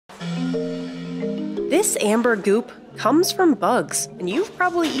This amber goop comes from bugs, and you've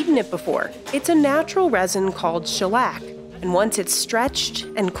probably eaten it before. It's a natural resin called shellac, and once it's stretched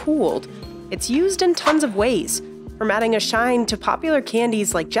and cooled, it's used in tons of ways, from adding a shine to popular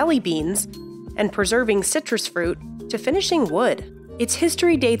candies like jelly beans and preserving citrus fruit to finishing wood. Its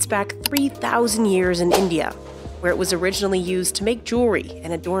history dates back 3,000 years in India, where it was originally used to make jewelry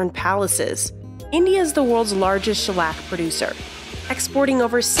and adorn palaces. India is the world's largest shellac producer, exporting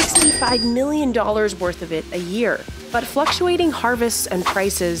over $65 million worth of it a year. But fluctuating harvests and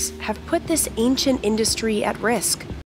prices have put this ancient industry at risk.